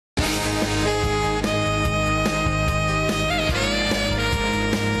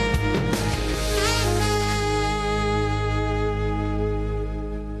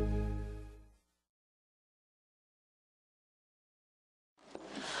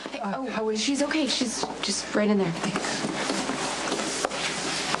How is she? She's okay. She's just right in there.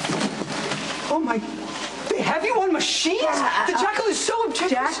 Oh, my... They have you on machines? The Jackal is so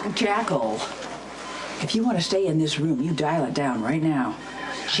objective. Jackal, if you want to stay in this room, you dial it down right now.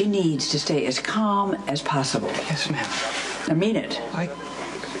 She needs to stay as calm as possible. Yes, ma'am. I mean it. I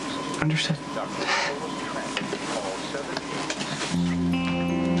understand.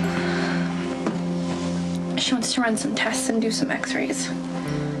 She wants to run some tests and do some x-rays.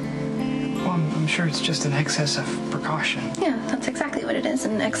 Well, I'm sure it's just an excess of precaution. Yeah, that's exactly what it is,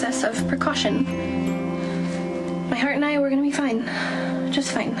 an excess of precaution. My heart and I, we're gonna be fine.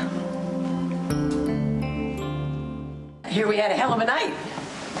 Just fine. Here we had a hell of a night.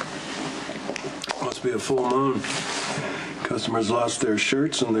 Must be a full moon. Customers lost their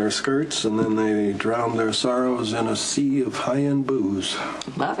shirts and their skirts, and then they drowned their sorrows in a sea of high-end booze.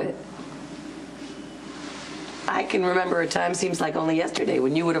 Love it. I can remember a time seems like only yesterday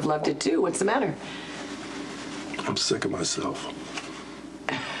when you would have loved it too. What's the matter? I'm sick of myself.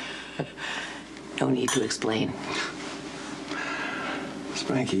 No need to explain.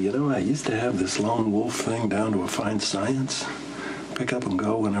 Spanky, you know, I used to have this lone wolf thing down to a fine science. Pick up and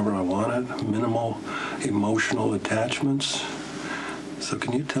go whenever I wanted. Minimal emotional attachments. So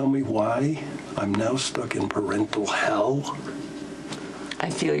can you tell me why I'm now stuck in parental hell? I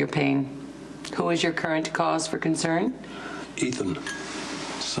feel your pain. Who is your current cause for concern? Ethan.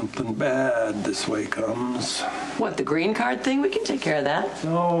 Something bad this way comes. What, the green card thing? We can take care of that.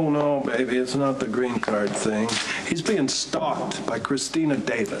 No, baby, it's not the green card thing. He's being stalked by Kristina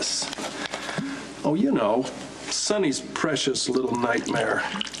Davis. Oh, you know, Sonny's precious little nightmare.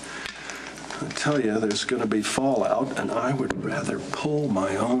 I tell you, there's going to be fallout, and I would rather pull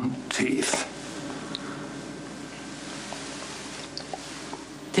my own teeth.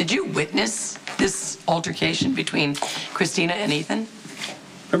 Did you witness this altercation between Kristina and Ethan?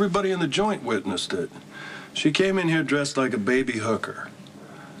 Everybody in the joint witnessed it. She came in here dressed like a baby hooker.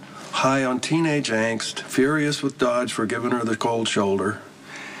 High on teenage angst, furious with Dodge for giving her the cold shoulder.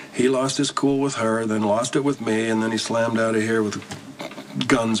 He lost his cool with her, then lost it with me, and then he slammed out of here with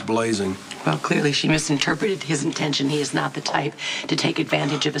guns blazing. Well, clearly she misinterpreted his intention. He is not the type to take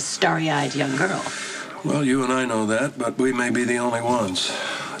advantage of a starry-eyed young girl. Well, you and I know that, but we may be the only ones.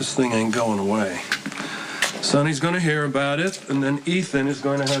 This thing ain't going away. Sonny's going to hear about it, and then Ethan is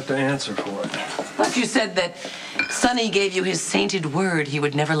going to have to answer for it. But you said that Sonny gave you his sainted word he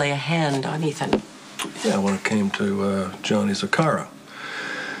would never lay a hand on Ethan. Yeah, when it came to Johnny Zakara.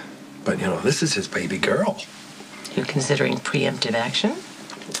 But, you know, this is his baby girl. You're considering preemptive action?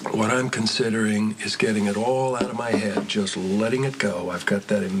 What I'm considering is getting it all out of my head, just letting it go. I've got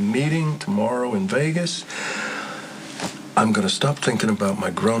that meeting tomorrow in Vegas. I'm going to stop thinking about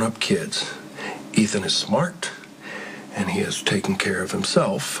my grown-up kids. Ethan is smart, and he has taken care of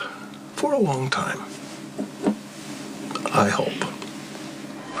himself for a long time. I hope.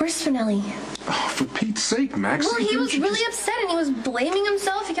 Where's Finelli? Oh, for Pete's sake, Maxie. Well, he was really upset and he was blaming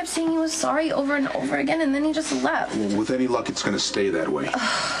himself. He kept saying he was sorry over and over again, and then he just left. Well, with any luck, it's going to stay that way.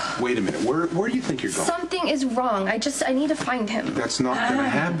 Wait a minute. Where do you think you're going? Something is wrong. I need to find him. That's not going to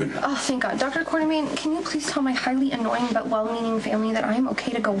happen. Oh, thank God. Dr. Quartermaine, can you please tell my highly annoying but well-meaning family that I am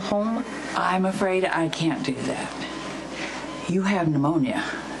okay to go home? I'm afraid I can't do that. You have pneumonia,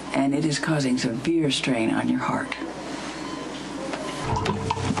 and it is causing severe strain on your heart.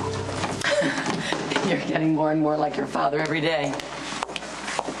 You're getting more and more like your father every day.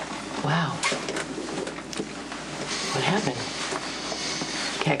 Wow. What happened?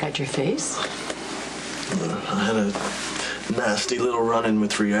 Cat got your face? I had a nasty little run-in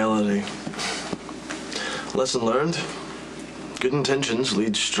with reality. Lesson learned. Good intentions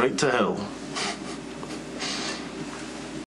lead straight to hell.